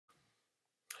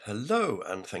Hello,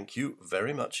 and thank you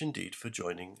very much indeed for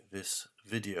joining this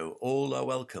video. All are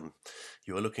welcome.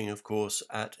 You are looking, of course,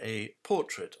 at a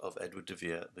portrait of Edward de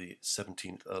Vere, the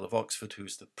 17th Earl of Oxford,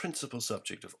 who's the principal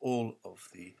subject of all of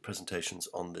the presentations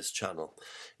on this channel.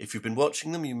 If you've been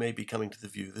watching them, you may be coming to the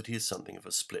view that he is something of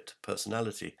a split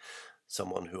personality.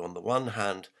 Someone who, on the one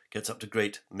hand, gets up to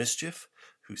great mischief,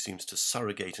 who seems to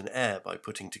surrogate an heir by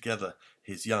putting together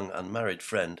his young unmarried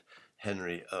friend,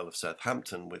 Henry, Earl of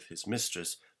Southampton, with his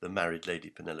mistress, the married Lady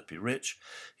Penelope Rich.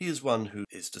 He is one who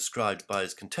is described by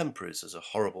his contemporaries as a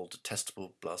horrible,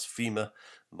 detestable blasphemer,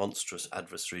 monstrous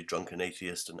adversary, drunken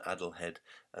atheist, an addlehead,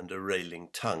 and a railing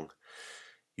tongue.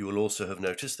 You will also have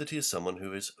noticed that he is someone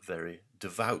who is very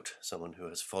devout, someone who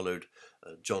has followed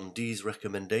John Dee's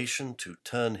recommendation to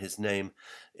turn his name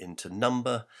into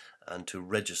number and to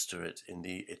register it in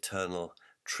the eternal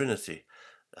Trinity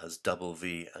as double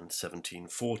V and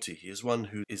 1740. He is one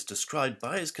who is described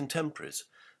by his contemporaries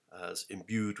as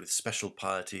imbued with special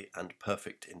piety and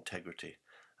perfect integrity,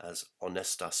 as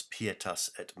honestas pietas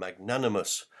et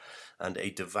magnanimus, and a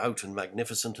devout and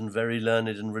magnificent and very learned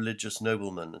and religious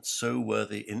nobleman, and so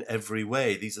worthy in every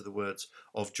way. These are the words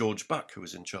of George Buck, who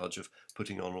was in charge of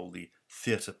putting on all the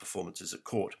theatre performances at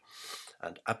court,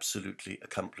 and absolutely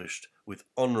accomplished with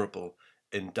honourable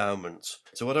endowments.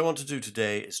 So what I want to do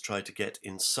today is try to get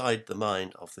inside the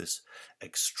mind of this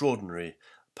extraordinary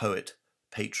poet,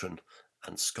 patron,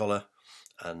 and scholar,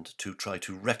 and to try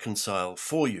to reconcile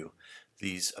for you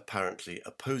these apparently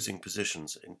opposing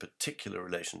positions, in particular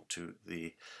relation to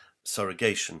the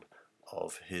surrogation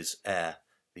of his heir,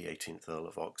 the 18th Earl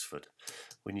of Oxford.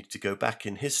 We need to go back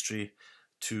in history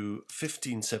to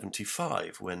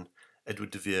 1575, when Edward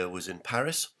de Vere was in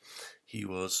Paris. He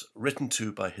was written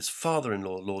to by his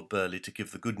father-in-law, Lord Burleigh, to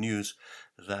give the good news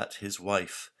that his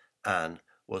wife, Anne,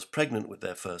 was pregnant with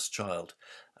their first child,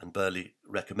 and Burleigh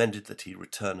recommended that he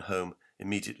return home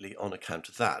immediately on account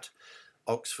of that.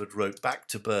 Oxford wrote back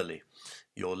to Burleigh,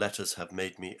 "Your letters have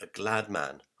made me a glad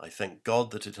man. I thank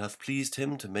God that it hath pleased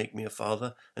him to make me a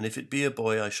father, and if it be a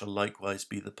boy I shall likewise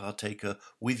be the partaker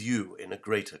with you in a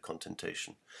greater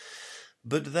contentation.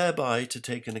 But thereby to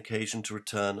take an occasion to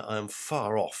return I am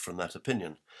far off from that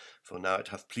opinion. For now it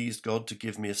hath pleased God to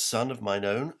give me a son of mine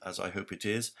own, as I hope it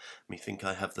is, methink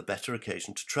I have the better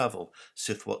occasion to travel,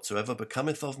 sith whatsoever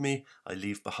becometh of me, I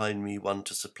leave behind me one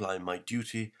to supply my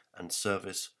duty and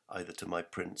service either to my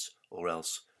prince or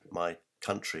else my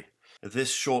country."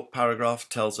 This short paragraph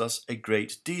tells us a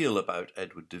great deal about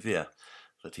Edward de Vere,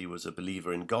 that he was a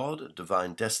believer in God, a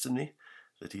divine destiny,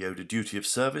 that he owed a duty of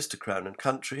service to crown and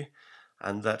country,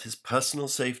 and that his personal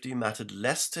safety mattered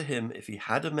less to him if he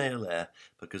had a male heir,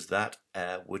 because that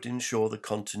heir would ensure the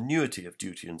continuity of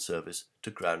duty and service to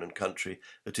crown and country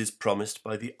that is promised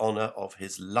by the honour of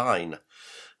his line.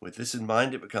 With this in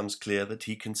mind, it becomes clear that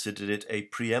he considered it a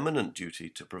preeminent duty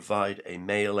to provide a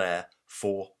male heir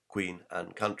for Queen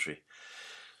and country.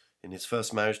 In his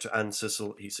first marriage to Anne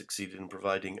Cecil, he succeeded in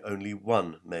providing only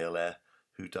one male heir,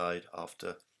 who died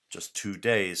after just 2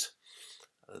 days.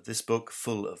 This book,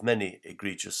 full of many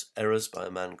egregious errors by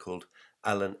a man called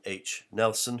Alan H.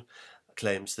 Nelson,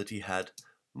 claims that he had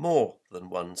more than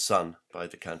one son by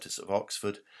the Countess of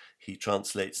Oxford. He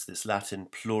translates this Latin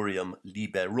plurium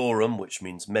liberorum, which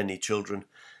means many children,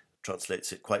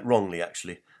 translates it quite wrongly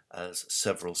actually, as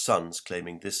several sons,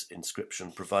 claiming this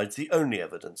inscription provides the only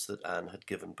evidence that Anne had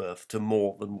given birth to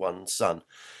more than one son.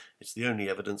 It's the only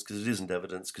evidence because it isn't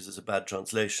evidence because it's a bad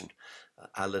translation.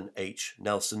 Alan H.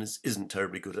 Nelson isn't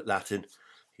terribly good at Latin.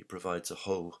 He provides a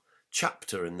whole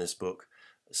chapter in this book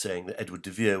saying that Edward de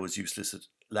Vere was useless at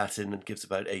Latin and gives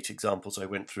about 8 examples. I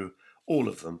went through all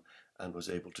of them and was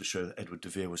able to show that Edward de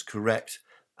Vere was correct.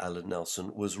 Alan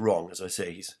Nelson was wrong. As I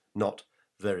say, he's not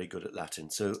very good at Latin.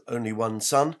 So only one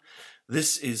son.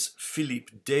 This is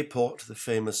Philippe Desportes, the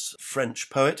famous French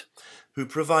poet, who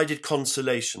provided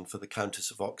consolation for the Countess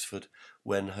of Oxford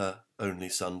when her only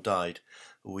son died.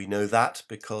 We know that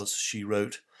because she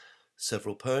wrote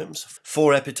several poems,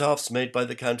 4 epitaphs made by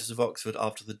the Countess of Oxford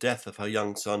after the death of her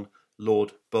young son,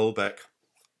 Lord Bolbec,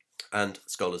 and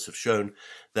scholars have shown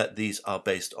that these are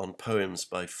based on poems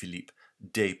by Philippe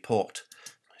Desportes.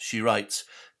 She writes,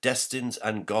 "Destines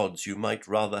and gods, you might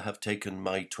rather have taken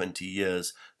my 20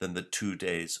 years than the 2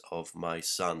 days of my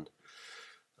son."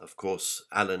 Of course,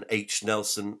 Alan H.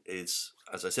 Nelson is,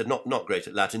 as I said, not great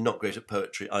at Latin, not great at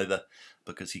poetry either,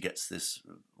 because he gets this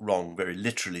wrong, very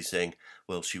literally saying,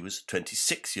 well, she was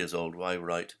 26 years old, why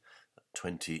write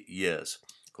 20 years?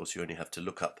 Of course, you only have to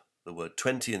look up the word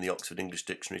 20 in the Oxford English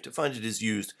Dictionary to find it is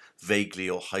used vaguely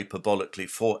or hyperbolically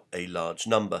for a large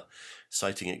number.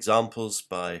 Citing examples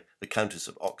by the Countess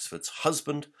of Oxford's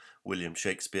husband, William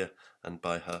Shakespeare, and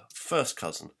by her first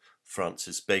cousin,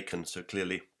 Francis Bacon. So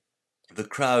clearly the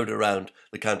crowd around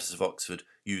the Countess of Oxford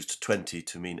used 20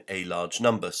 to mean a large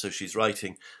number. So she's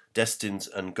writing, "Destines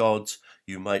and gods,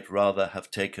 you might rather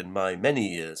have taken my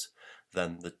many years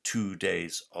than the 2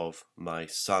 days of my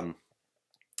son."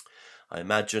 I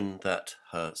imagine that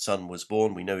her son was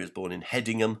born. We know he was born in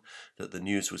Headingham, that the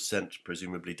news was sent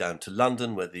presumably down to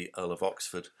London, where the Earl of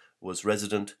Oxford was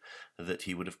resident, that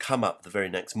he would have come up the very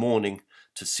next morning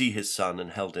to see his son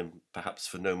and held him perhaps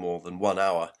for no more than 1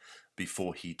 hour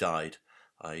before he died.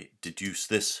 I deduce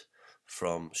this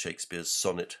from Shakespeare's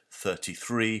Sonnet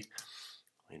 33,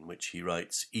 in which he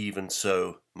writes, "Even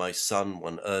so, my son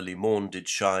one early morn did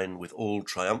shine, with all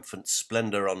triumphant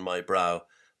splendour on my brow,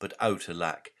 but out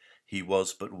alack, he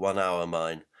was but 1 hour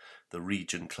mine, the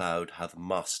region cloud hath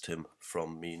masked him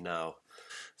from me now."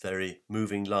 Very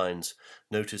moving lines.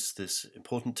 Notice this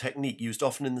important technique used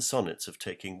often in the sonnets of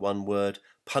taking one word,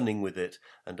 punning with it,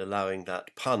 and allowing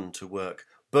that pun to work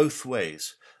both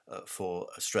ways for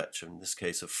a stretch, in this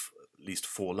case of at least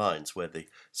 4 lines, where the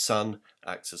sun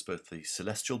acts as both the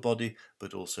celestial body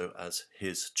but also as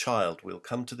his child. We'll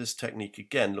come to this technique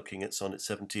again looking at Sonnet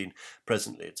 17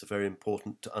 presently. It's very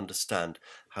important to understand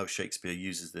how Shakespeare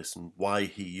uses this and why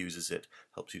he uses it.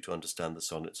 Helps you to understand the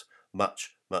sonnets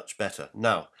much, much better.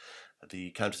 Now,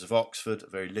 the Countess of Oxford, a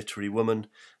very literary woman,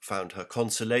 found her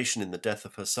consolation in the death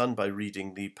of her son by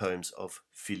reading the poems of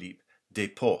Philippe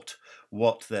Desportes.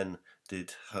 What then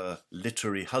did her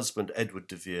literary husband, Edward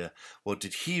de Vere, what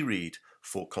did he read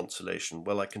for consolation?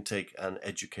 Well, I can take an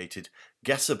educated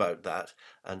guess about that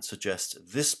and suggest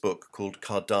this book called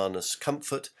Cardanus'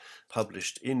 Comfort,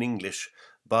 published in English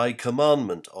by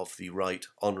commandment of the Right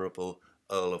Honourable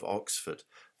Earl of Oxford.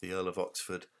 The Earl of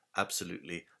Oxford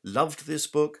absolutely loved this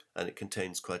book, and it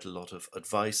contains quite a lot of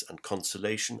advice and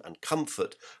consolation and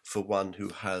comfort for one who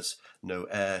has no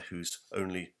heir, whose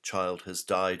only child has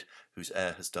died, whose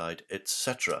heir has died,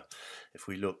 etc. If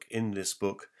we look in this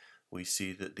book, we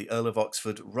see that the Earl of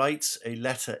Oxford writes a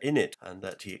letter in it, and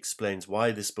that he explains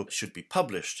why this book should be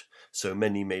published, so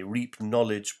many may reap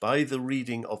knowledge by the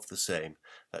reading of the same,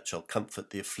 that shall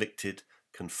comfort the afflicted,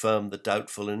 confirm the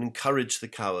doubtful, and encourage the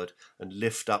coward, and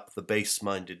lift up the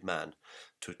base-minded man,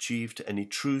 to achieve to any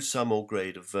true sum or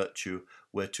grade of virtue,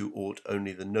 whereto ought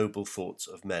only the noble thoughts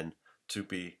of men to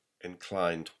be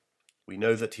inclined. We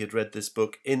know that he had read this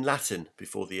book in Latin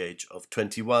before the age of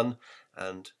 21,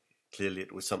 and clearly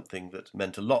it was something that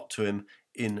meant a lot to him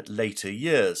in later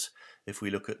years. If we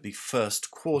look at the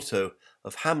first quarto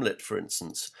of Hamlet, for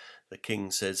instance, the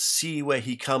king says, "See where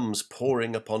he comes,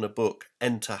 poring upon a book,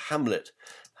 enter Hamlet."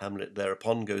 Hamlet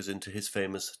thereupon goes into his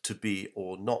famous to be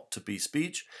or not to be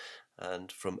speech,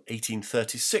 and from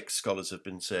 1836 scholars have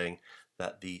been saying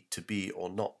that the to be or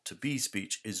not to be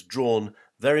speech is drawn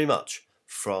very much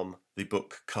from the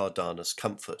book Cardanus'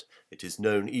 Comfort. It is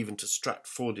known even to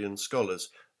Stratfordian scholars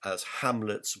as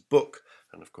Hamlet's book,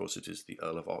 and of course it is the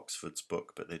Earl of Oxford's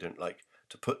book, but they don't like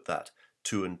to put that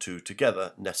 2 and 2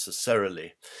 together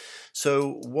necessarily.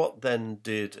 So what then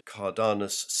did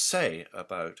Cardanus say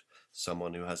about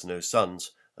someone who has no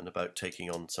sons and about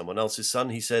taking on someone else's son?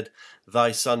 He said,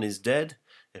 "Thy son is dead.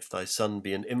 If thy son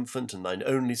be an infant and thine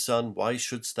only son, why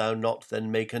shouldst thou not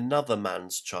then make another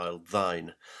man's child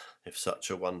thine? If such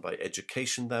a one by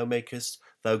education thou makest,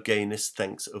 thou gainest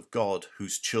thanks of God,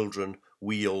 whose children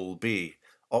we all be."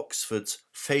 Oxford's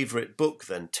favourite book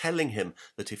then, telling him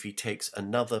that if he takes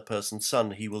another person's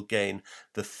son, he will gain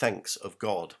the thanks of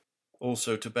God.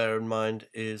 Also to bear in mind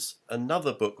is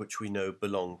another book which we know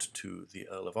belonged to the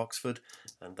Earl of Oxford,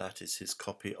 and that is his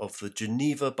copy of the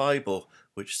Geneva Bible,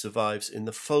 which survives in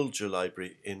the Folger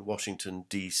Library in Washington,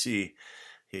 D.C.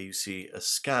 Here you see a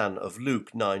scan of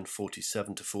Luke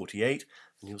 9:47 to 48,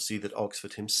 and you'll see that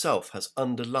Oxford himself has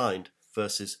underlined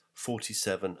verses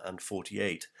 47 and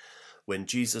 48. "When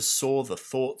Jesus saw the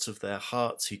thoughts of their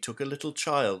hearts, he took a little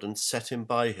child and set him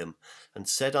by him, and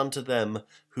said unto them,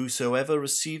 Whosoever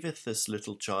receiveth this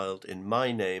little child in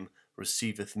my name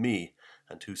receiveth me,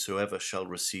 and whosoever shall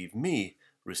receive me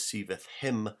receiveth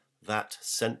him that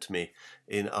sent me."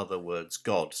 In other words,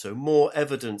 God. So more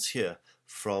evidence here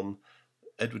from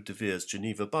Edward de Vere's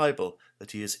Geneva Bible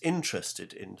that he is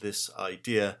interested in this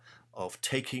idea of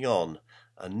taking on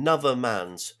another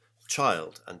man's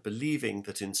child and believing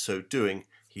that in so doing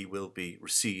he will be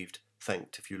received,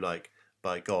 thanked if you like,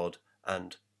 by God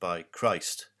and by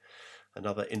Christ.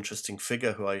 Another interesting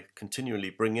figure who I continually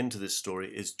bring into this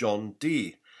story is John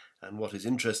Dee, and what is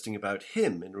interesting about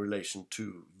him in relation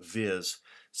to Vere's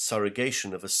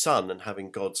surrogation of a son and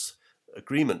having God's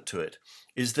agreement to it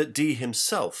is that Dee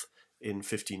himself in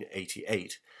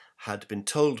 1588 had been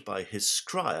told by his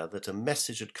scryer that a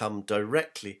message had come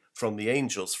directly from the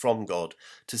angels, from God,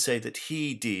 to say that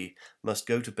he, D, must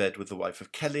go to bed with the wife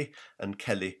of Kelly, and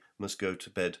Kelly must go to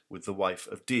bed with the wife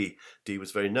of D. D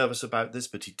was very nervous about this,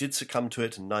 but he did succumb to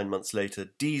it, and 9 months later,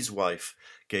 D's wife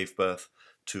gave birth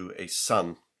to a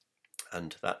son.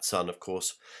 And that son, of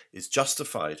course, is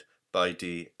justified by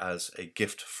D as a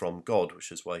gift from God,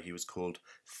 which is why he was called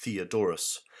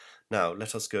Theodorus. Now,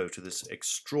 let us go to this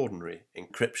extraordinary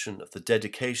encryption of the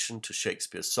dedication to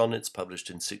Shakespeare's sonnets, published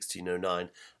in 1609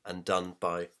 and done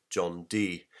by John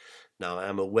Dee. Now, I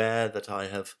am aware that I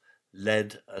have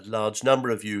led a large number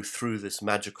of you through this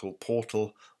magical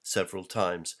portal several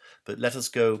times, but let us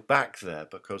go back there,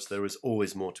 because there is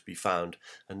always more to be found,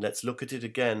 and let's look at it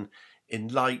again in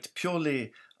light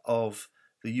purely of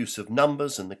the use of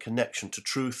numbers and the connection to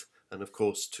truth, and of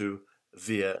course to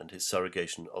Vere and his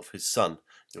surrogation of his son.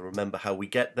 You'll remember how we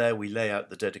get there. We lay out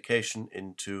the dedication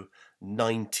into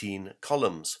 19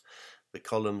 columns. The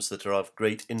columns that are of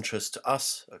great interest to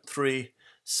us are 3,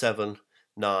 7,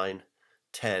 9,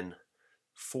 10,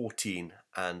 14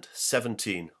 and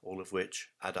 17, all of which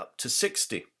add up to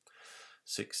 60.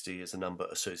 60 is a number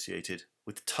associated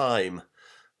with time,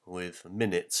 with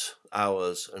minutes,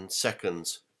 hours and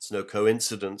seconds. It's no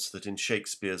coincidence that in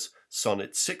Shakespeare's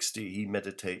sonnet 60 he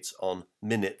meditates on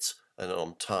minutes and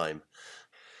on time.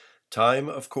 Time,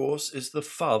 of course, is the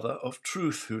father of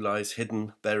truth, who lies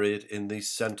hidden, buried in the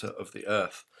centre of the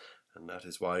earth. And that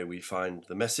is why we find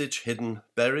the message hidden,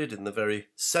 buried in the very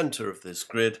centre of this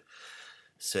grid,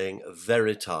 saying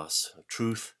veritas,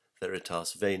 truth,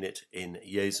 veritas venit in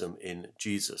Jesum, in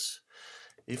Jesus.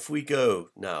 If we go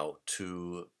now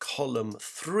to column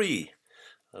 3,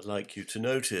 I'd like you to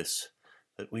notice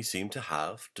that we seem to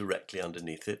have directly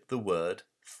underneath it the word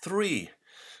 3,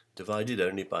 divided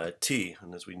only by a T,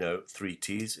 and as we know, 3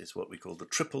 T's is what we call the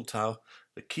triple tau,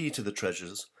 the key to the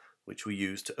treasures, which we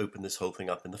use to open this whole thing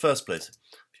up in the first place.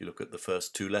 If you look at the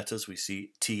first 2 letters, we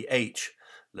see TH,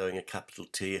 lowering a capital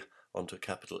T onto a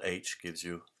capital H gives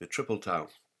you the triple tau.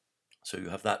 So you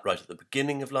have that right at the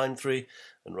beginning of line 3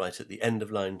 and right at the end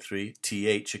of line 3,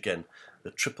 TH again,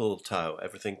 the triple tau.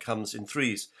 Everything comes in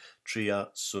threes. Tria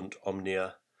sunt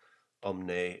omnia,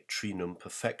 omne trinum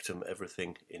perfectum.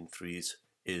 Everything in threes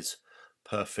is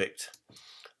perfect,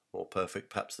 more perfect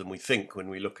perhaps than we think when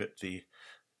we look at the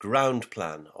ground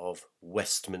plan of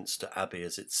Westminster Abbey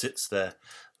as it sits there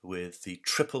with the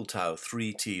triple tau,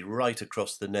 3T, right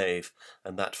across the nave,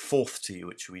 and that 4th T,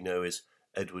 which we know is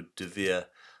Edward de Vere,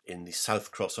 in the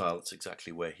South Cross aisle. It's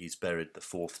exactly where he's buried, the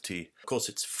 4th T. Of course,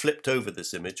 it's flipped over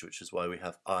this image, which is why we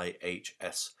have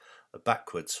IHS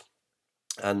backwards.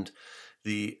 And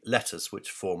the letters which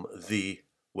form the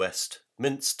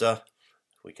Westminster,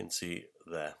 we can see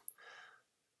there.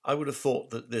 I would have thought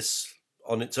that this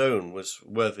on its own was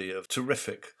worthy of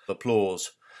terrific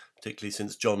applause, particularly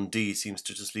since John Dee seems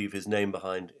to just leave his name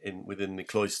behind within the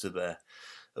cloister there.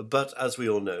 But as we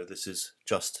all know, this is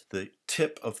just the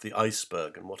tip of the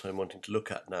iceberg, and what I'm wanting to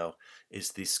look at now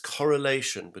is this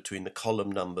correlation between the column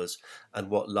numbers and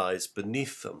what lies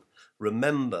beneath them.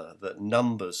 Remember that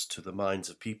numbers, to the minds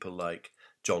of people like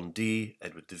John Dee,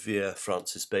 Edward de Vere,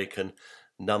 Francis Bacon,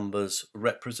 numbers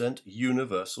represent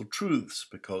universal truths,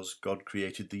 because God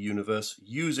created the universe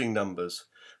using numbers,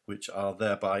 which are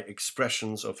thereby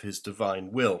expressions of his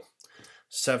divine will.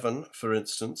 7, for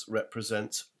instance,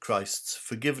 represents Christ's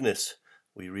forgiveness.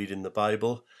 We read in the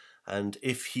Bible, and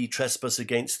if he trespass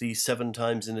against thee 7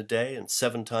 times in a day, and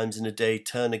 7 times in a day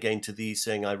turn again to thee,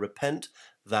 saying, I repent,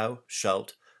 thou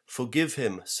shalt forgive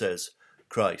him, says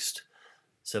Christ.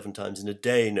 7 times in a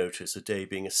day, notice, a day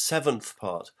being a 7th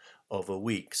part of a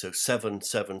week. So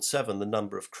 777, the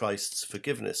number of Christ's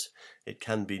forgiveness. It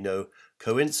can be no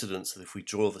coincidence that if we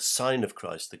draw the sign of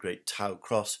Christ, the great Tau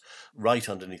cross, right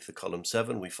underneath the column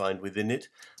 7, we find within it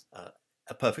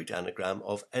a perfect anagram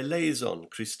of eleison.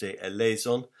 Christe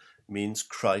eleison means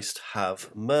Christ have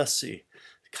mercy.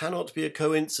 It cannot be a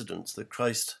coincidence that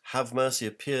Christ have mercy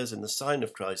appears in the sign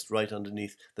of Christ right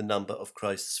underneath the number of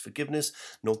Christ's forgiveness,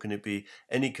 nor can it be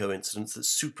any coincidence that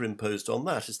superimposed on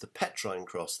that is the Petrine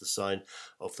cross, the sign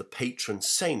of the patron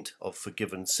saint of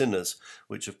forgiven sinners,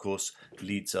 which of course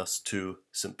leads us to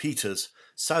St. Peter's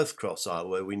South Cross aisle,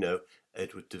 where we know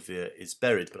Edward de Vere is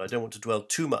buried, but I don't want to dwell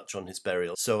too much on his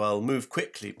burial, so I'll move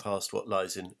quickly past what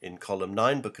lies in column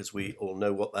 9, because we all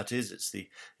know what that is. It's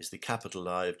the capital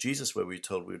I of Jesus, where we were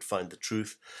told we would find the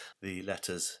truth. The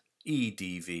letters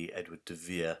EDV, Edward de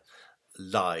Vere,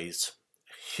 lies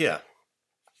here.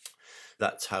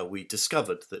 That's how we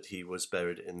discovered that he was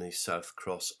buried in the South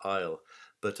Cross aisle.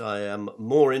 but I am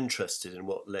more interested in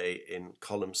what lay in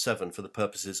column 7 for the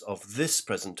purposes of this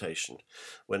presentation.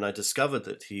 When I discovered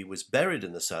that he was buried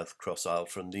in the South Cross Isle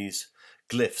from these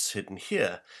glyphs hidden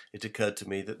here, it occurred to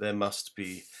me that there must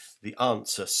be the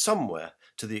answer somewhere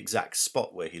to the exact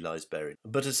spot where he lies buried.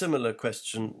 But a similar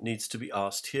question needs to be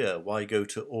asked here. Why go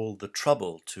to all the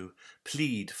trouble to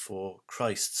plead for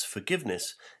Christ's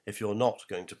forgiveness if you're not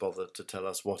going to bother to tell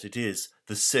us what it is,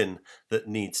 the sin that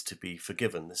needs to be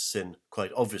forgiven? This sin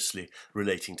quite obviously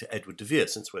relating to Edward de Vere,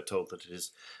 since we're told that it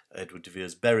is Edward de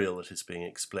Vere's burial that is being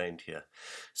explained here.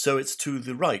 So it's to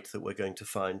the right that we're going to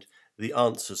find the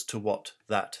answers to what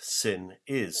that sin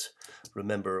is.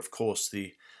 Remember, of course,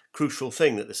 the crucial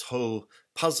thing that this whole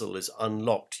puzzle is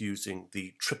unlocked using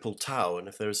the triple tau, and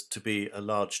if there is to be a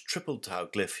large triple tau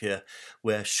glyph here,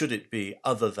 where should it be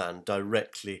other than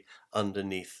directly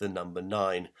underneath the number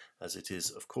 9, as it is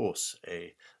of course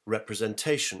a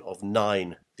representation of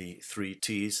 9, the 3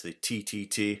 T's, the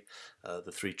TTT,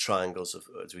 the 3 triangles of,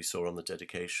 as we saw on the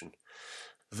dedication.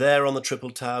 There on the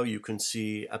triple tau you can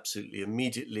see absolutely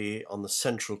immediately on the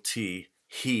central T,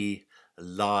 he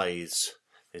lies.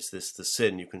 Is this the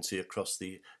sin? You can see across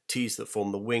the T's that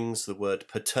form the wings the word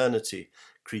paternity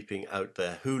creeping out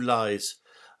there. Who lies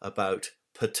about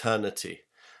paternity?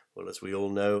 Well, as we all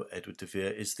know, Edward de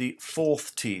Vere is the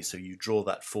 4th T, so you draw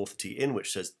that 4th T in,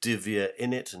 which says de Vere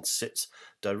in it and sits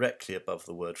directly above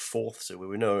the word 4th, so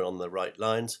we know we're on the right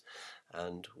lines,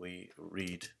 and we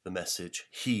read the message,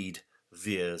 heed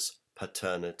Vere's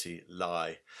paternity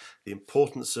lie. The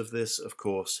importance of this, of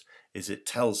course, is it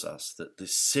tells us that the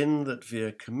sin that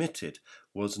Vere committed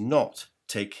was not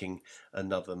taking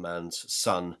another man's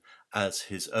son as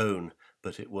his own,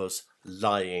 but it was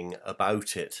lying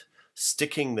about it.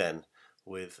 Sticking then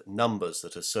with numbers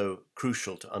that are so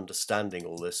crucial to understanding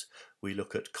all this, we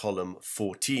look at column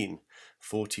 14.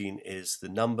 14 is the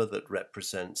number that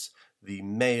represents the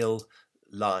male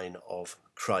line of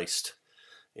Christ.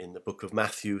 In the book of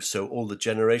Matthew, so all the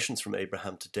generations from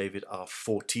Abraham to David are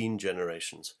 14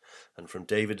 generations, and from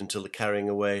David until the carrying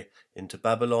away into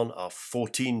Babylon are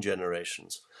 14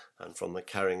 generations, and from the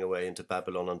carrying away into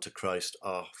Babylon unto Christ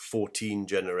are 14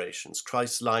 generations.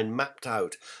 Christ's line mapped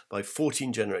out by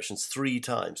 14 generations 3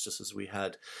 times, just as we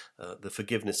had the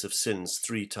forgiveness of sins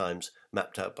 3 times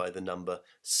mapped out by the number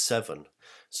 7.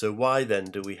 So why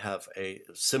then do we have a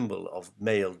symbol of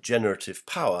male generative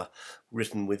power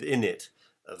written within it?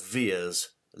 Vere's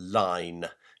line.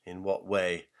 In what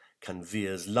way can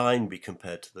Vere's line be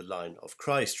compared to the line of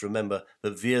Christ? Remember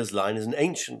that Vere's line is an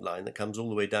ancient line that comes all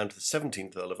the way down to the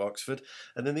 17th Earl of Oxford,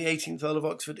 and then the 18th Earl of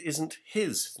Oxford isn't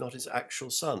his, it's not his actual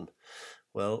son.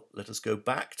 Well, let us go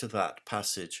back to that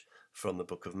passage from the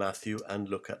book of Matthew and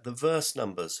look at the verse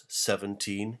numbers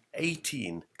 17,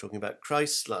 18, talking about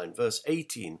Christ's line, verse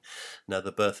 18. Now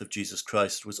the birth of Jesus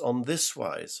Christ was on this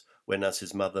wise, when as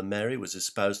his mother Mary was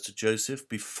espoused to Joseph,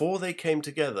 before they came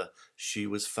together, she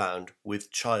was found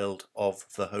with child of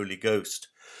the Holy Ghost.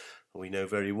 We know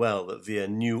very well that Vere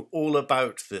knew all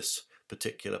about this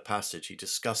particular passage. He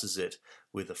discusses it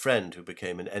with a friend who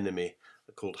became an enemy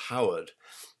called Howard.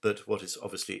 But what is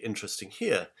obviously interesting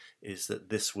here is that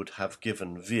this would have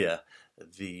given Vere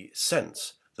the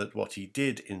sense that what he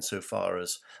did insofar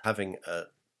as having a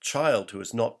child who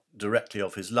was not directly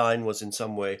of his line was in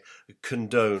some way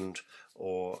condoned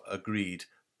or agreed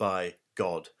by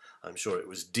God. I'm sure it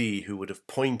was Dee who would have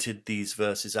pointed these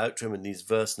verses out to him, and these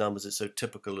verse numbers are so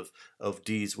typical of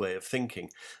Dee's way of thinking.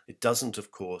 It doesn't,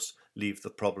 of course, leave the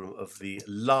problem of the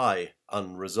lie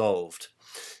unresolved.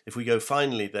 If we go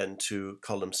finally then to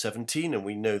column 17, and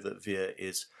we know that Vere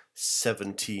is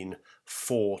 17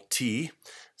 4T,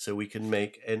 so we can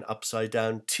make an upside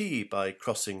down T by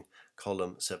crossing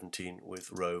column 17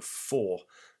 with row 4.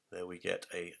 There we get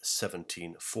a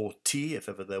 17 4T, if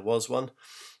ever there was one,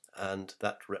 and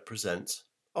that represents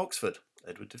Oxford,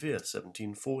 Edward de Vere,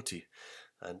 1740.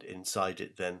 And inside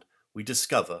it then we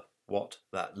discover what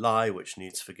that lie which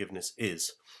needs forgiveness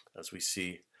is, as we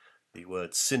see the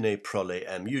word sine prole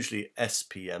m, usually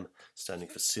SPM, standing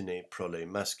for sine prole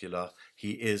mascular.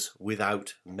 He is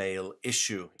without male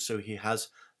issue, so he has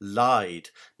lied.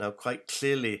 Now quite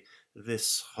clearly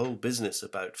this whole business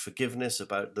about forgiveness,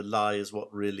 about the lie, is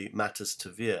what really matters to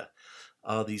Vere.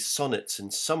 Are these sonnets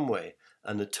in some way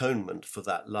an atonement for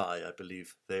that lie? I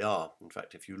believe they are. In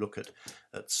fact, if you look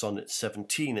at sonnet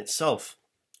 17 itself,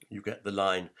 you get the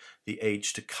line, the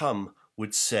age to come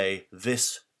would say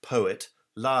this poet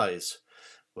lies.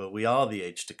 Well, we are the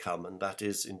age to come, and that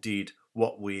is indeed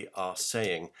what we are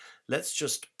saying. Let's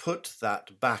just put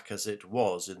that back as it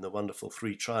was in the wonderful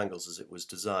three triangles as it was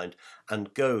designed,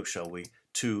 and go, shall we,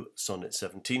 to Sonnet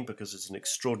 17, because it's an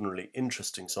extraordinarily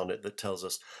interesting sonnet that tells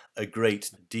us a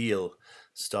great deal,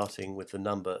 starting with the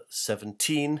number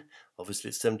 17. Obviously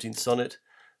it's 17th sonnet,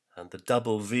 and the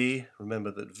double V.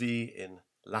 Remember that V in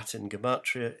Latin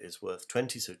gematria is worth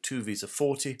 20, so 2 V's are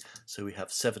 40, so we have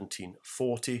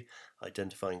 1740,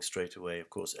 identifying straight away, of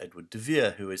course, Edward de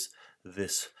Vere, who is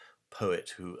this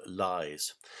poet who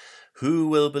lies. Who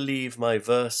will believe my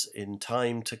verse in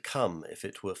time to come if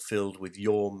it were filled with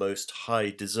your most high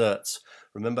deserts?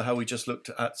 Remember how we just looked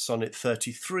at Sonnet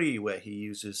 33, where he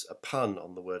uses a pun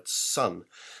on the word sun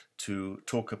to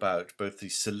talk about both the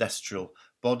celestial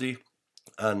body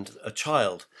and a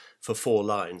child for 4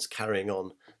 lines, carrying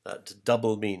on that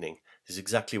double meaning. Is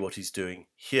exactly what he's doing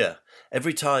here.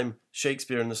 Every time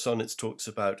Shakespeare in the sonnets talks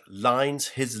about lines,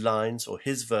 his lines or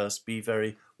his verse, be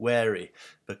very wary,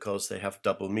 because they have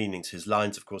double meanings. His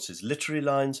lines, of course, his literary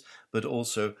lines, but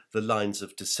also the lines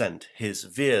of descent, his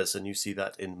veres, and you see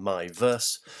that in my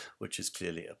verse, which is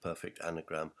clearly a perfect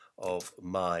anagram of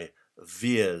my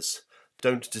veres.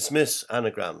 Don't dismiss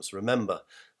anagrams. Remember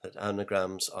that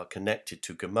anagrams are connected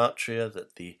to gematria,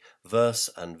 that the verse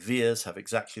and veres have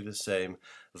exactly the same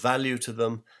value to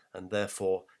them, and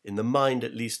therefore, in the mind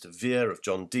at least of Vere, of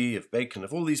John Dee, of Bacon,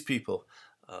 of all these people,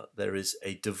 there is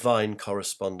a divine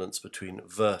correspondence between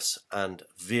verse and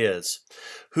veres.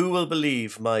 Who will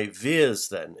believe my veres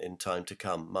then in time to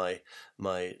come,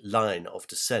 my line of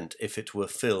descent, if it were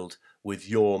filled with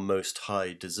your most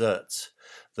high deserts?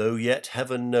 Though yet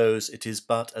heaven knows it is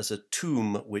but as a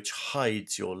tomb which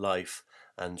hides your life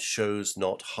and shows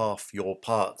not half your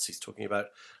parts. He's talking about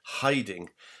hiding.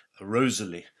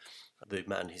 Rosalie, the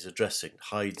man he's addressing,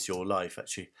 hides your life.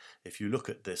 Actually, if you look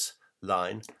at this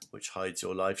line, which hides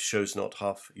your life, shows not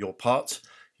half your parts,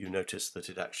 you notice that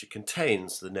it actually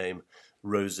contains the name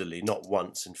Rosalie, not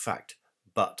once, in fact,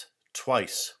 but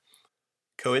twice.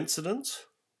 Coincidence?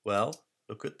 Well,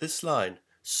 look at this line.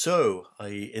 So,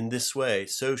 i.e. in this way,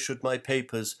 so should my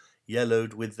papers,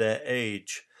 yellowed with their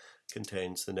age,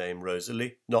 contains the name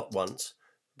Rosalie, not once,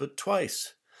 but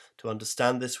twice. To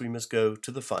understand this, we must go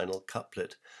to the final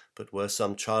couplet. But were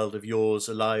some child of yours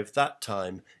alive that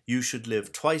time, you should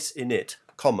live twice in it,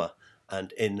 comma,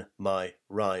 and in my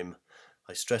rhyme.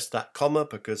 I stress that comma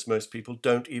because most people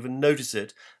don't even notice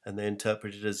it, and they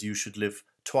interpret it as you should live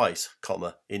twice,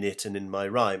 comma, in it and in my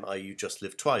rhyme, i.e. you just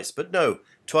live twice. But no,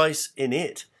 twice in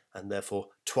it, and therefore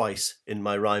twice in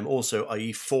my rhyme also,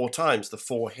 i.e. 4 times, the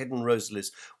 4 hidden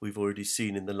Rosalies we've already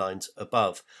seen in the lines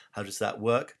above. How does that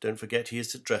work? Don't forget he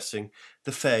is addressing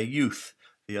the fair youth,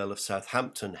 the Earl of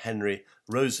Southampton, Henry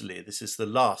Rosalie. This is the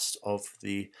last of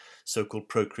the so-called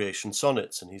procreation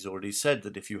sonnets, and he's already said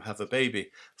that if you have a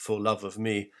baby for love of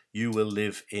me, you will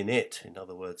live in it. In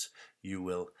other words, you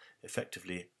will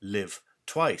effectively live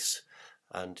twice,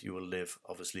 and you will live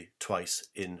obviously twice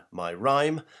in my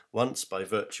rhyme, once by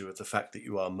virtue of the fact that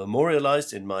you are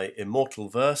memorialized in my immortal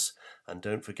verse, and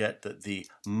don't forget that the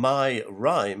my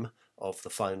rhyme of the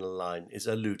final line is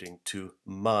alluding to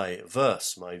my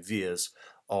verse, my veres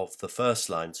of the first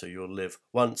line. So you'll live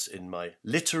once in my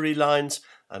literary lines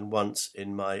and once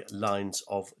in my lines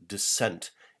of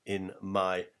descent, in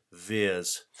my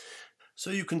veres. So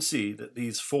you can see that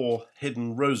these 4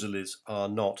 hidden Rosalies are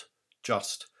not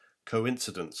just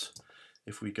coincidence.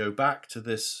 If we go back to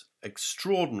this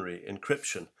extraordinary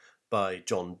encryption by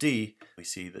John Dee, we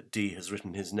see that Dee has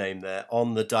written his name there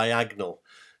on the diagonal,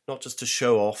 not just to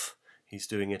show off. He's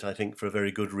doing it, I think, for a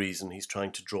very good reason. He's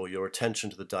trying to draw your attention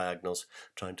to the diagonals,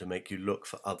 trying to make you look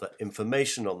for other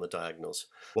information on the diagonals.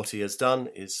 What he has done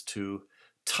is to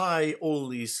tie all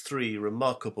these 3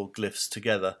 remarkable glyphs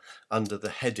together under the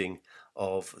heading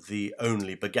of the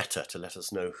only begetter, to let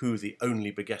us know who the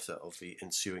only begetter of the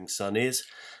ensuing son is,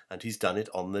 and he's done it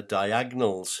on the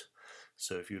diagonals.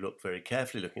 So if you look very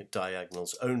carefully, looking at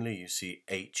diagonals only, you see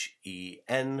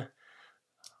H-E-N,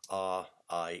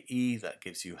 R-I-E, that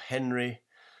gives you Henry.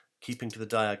 Keeping to the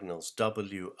diagonals,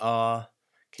 W-R,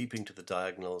 keeping to the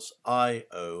diagonals,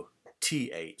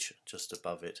 I-O-T-H, just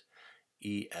above it,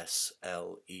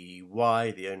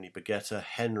 E-S-L-E-Y, the only begetter,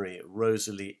 Henry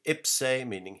Rosalie ipse,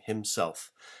 meaning himself.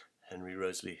 Henry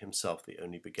Rosalie himself, the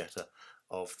only begetter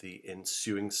of the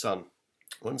ensuing son.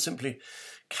 One simply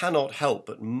cannot help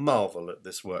but marvel at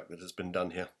this work that has been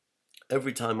done here.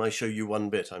 Every time I show you one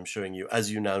bit, I'm showing you,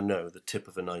 as you now know, the tip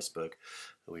of an iceberg.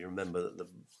 We remember that the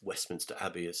Westminster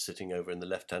Abbey is sitting over in the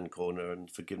left-hand corner, and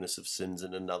forgiveness of sins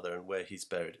in another, and where he's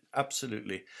buried.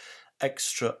 Absolutely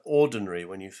extraordinary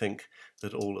when you think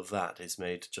that all of that is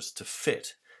made just to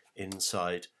fit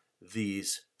inside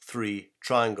these three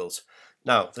triangles.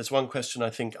 Now, there's one question I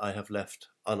think I have left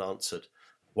unanswered.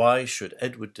 Why should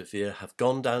Edward de Vere have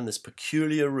gone down this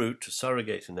peculiar route to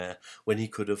surrogate an heir when he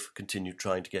could have continued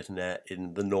trying to get an heir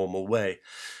in the normal way?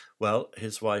 Well,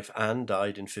 his wife Anne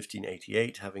died in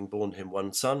 1588, having borne him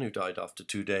one son who died after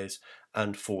 2 days,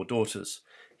 and 4 daughters.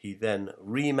 He then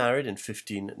remarried in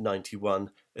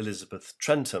 1591 Elizabeth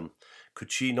Trentham.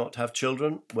 Could she not have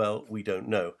children? Well, we don't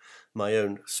know. My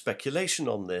own speculation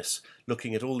on this,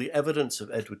 looking at all the evidence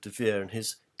of Edward de Vere and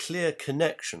his clear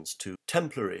connections to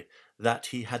Templary, that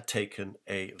he had taken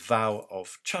a vow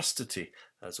of chastity,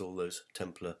 as all those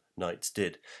Templar knights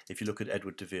did. If you look at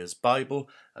Edward de Vere's Bible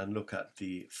and look at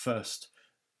the first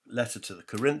letter to the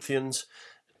Corinthians,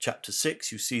 chapter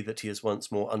 6, you see that he has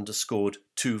once more underscored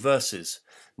 2 verses.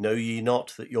 Know ye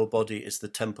not that your body is the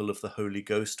temple of the Holy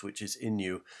Ghost which is in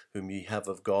you, whom ye have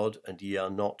of God, and ye are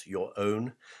not your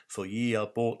own? For ye are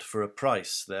bought for a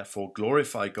price. Therefore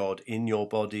glorify God in your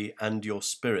body and your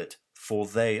spirit, for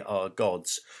they are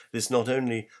God's. This not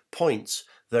only points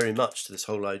very much to this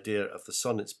whole idea of the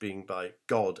sonnets being by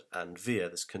God and Vere,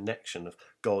 this connection of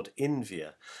God in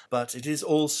Vere, but it is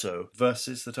also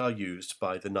verses that are used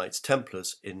by the Knights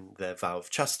Templars in their vow of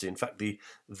chastity. In fact, the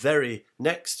very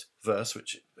next verse,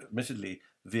 which admittedly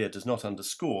Vere does not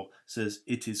underscore, says,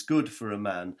 "It is good for a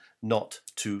man not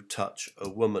to touch a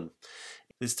woman."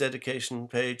 This dedication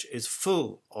page is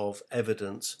full of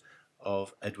evidence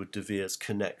of Edward de Vere's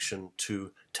connection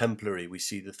to Templary. We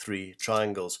see the 3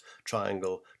 triangles,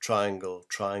 triangle, triangle,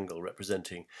 triangle,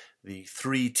 representing the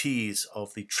 3 T's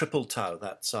of the triple Tau,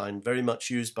 that sign very much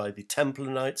used by the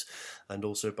Templar Knights and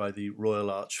also by the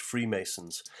Royal Arch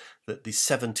Freemasons. That the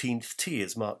 17th T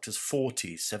is marked as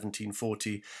 40,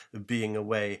 1740 being a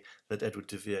way that Edward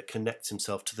de Vere connects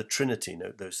himself to the Trinity.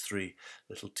 Note those 3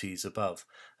 little T's above.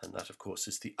 And that, of course,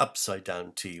 is the upside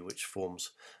down T, which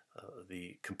forms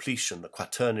the completion, the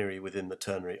quaternary within the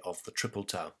ternary of the triple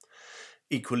Tau.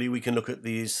 Equally, we can look at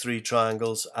these 3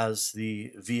 triangles as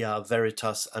the Via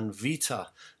Veritas and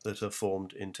Vita that are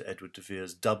formed into Edward de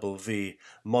Vere's double V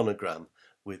monogram,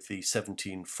 with the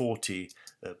 1740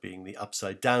 being the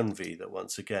upside down V that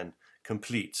once again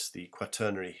completes the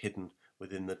quaternary hidden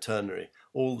within the ternary.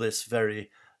 All this very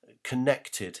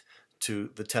connected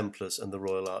to the Templars and the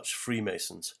Royal Arch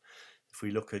Freemasons. If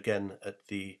we look again at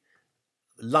the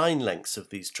line lengths of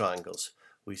these triangles,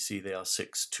 we see they are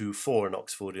 6, 2, 4, and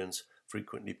Oxfordians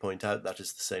frequently point out that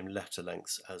is the same letter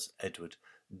lengths as Edward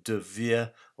de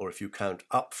Vere, or if you count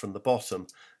up from the bottom,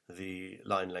 the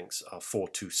line lengths are 4,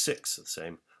 2, 6, the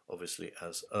same obviously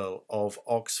as Earl of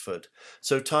Oxford.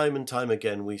 So time and time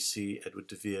again we see Edward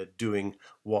de Vere doing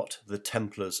what the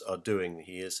Templars are doing.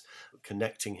 He is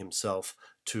connecting himself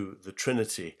to the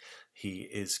Trinity. He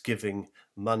is giving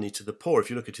money to the poor. If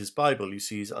you look at his Bible, you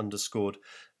see he's underscored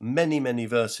many, many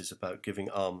verses about giving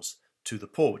alms to the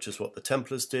poor, which is what the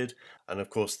Templars did. And of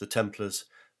course, the Templars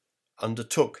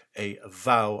undertook a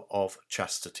vow of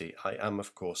chastity. I am,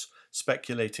 of course,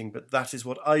 speculating, but that is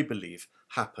what I believe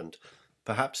happened.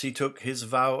 Perhaps he took his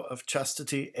vow of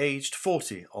chastity aged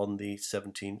 40 on the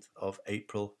 17th of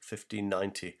April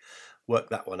 1590. Work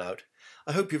that one out.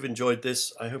 I hope you've enjoyed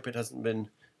this. I hope it hasn't been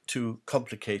too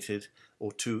complicated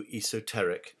or too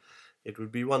esoteric. It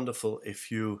would be wonderful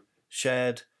if you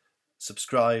shared,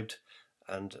 subscribed,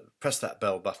 and pressed that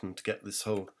bell button to get this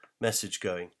whole message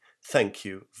going. Thank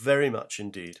you very much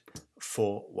indeed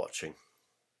for watching.